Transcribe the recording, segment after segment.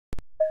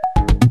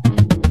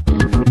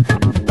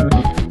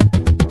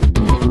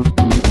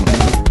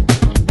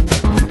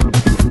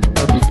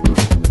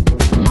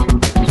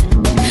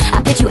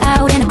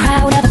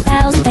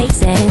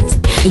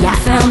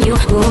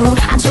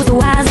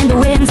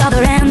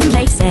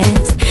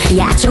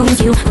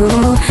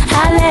Ooh,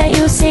 I let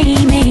you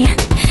see me,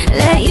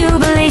 let you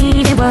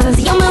believe it was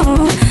your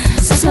move.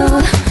 So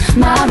smooth,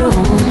 my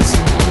rules.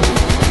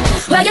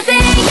 Well, you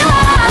think you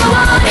are the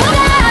one who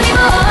got me,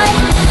 boy.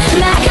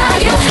 Back on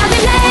you, I've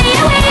been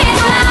playing with you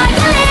like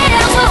a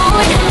little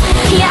toy.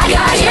 Yeah, I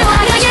got you,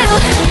 I got you,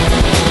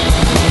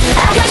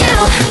 I got you.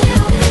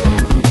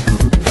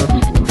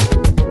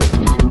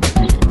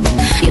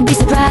 You'd be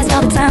surprised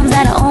all the times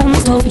that I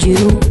almost told you,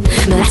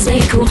 but I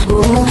stay cool.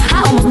 Ooh,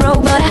 I almost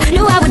broke, but I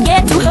knew I would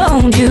get to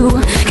hold you.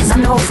 Cause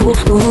I'm no fool.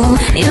 Ooh,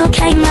 you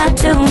came out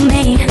to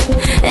me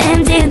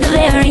and did the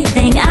very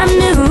thing